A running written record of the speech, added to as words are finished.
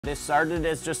This started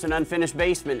as just an unfinished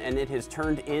basement, and it has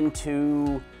turned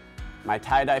into my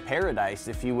tie-dye paradise,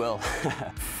 if you will.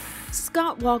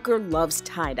 Scott Walker loves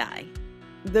tie-dye.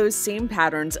 Those same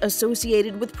patterns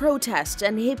associated with protest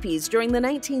and hippies during the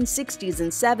 1960s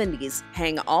and 70s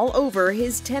hang all over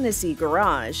his Tennessee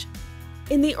garage.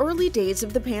 In the early days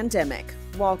of the pandemic,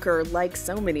 Walker, like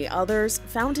so many others,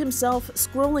 found himself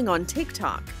scrolling on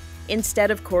TikTok.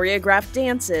 Instead of choreographed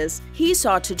dances, he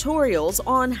saw tutorials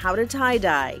on how to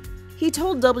tie-dye. He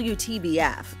told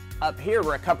WTBF, Up here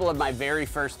were a couple of my very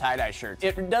first tie-dye shirts.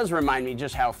 It does remind me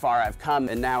just how far I've come,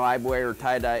 and now I wear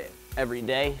tie-dye every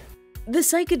day. The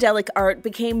psychedelic art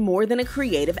became more than a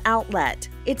creative outlet.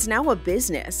 It's now a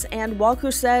business, and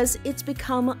Walker says it's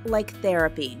become like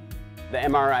therapy. The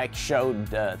MRI showed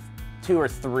 2 or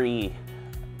 3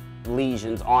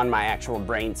 lesions on my actual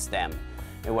brain stem.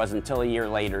 It wasn't until a year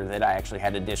later that I actually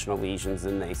had additional lesions,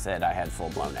 and they said I had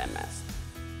full-blown MS.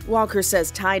 Walker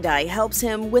says tie-dye helps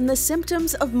him when the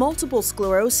symptoms of multiple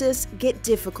sclerosis get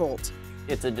difficult.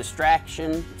 It's a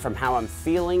distraction from how I'm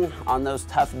feeling on those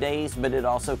tough days, but it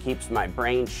also keeps my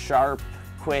brain sharp,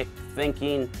 quick,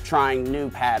 thinking, trying new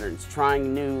patterns,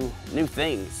 trying new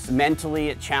things. Mentally,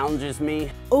 it challenges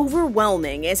me.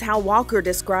 Overwhelming is how Walker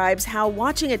describes how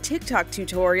watching a TikTok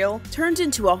tutorial turned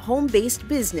into a home-based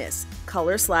business,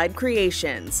 Color Slide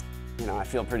Creations. I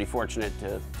feel pretty fortunate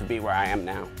to be where I am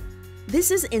now.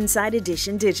 This is Inside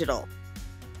Edition Digital.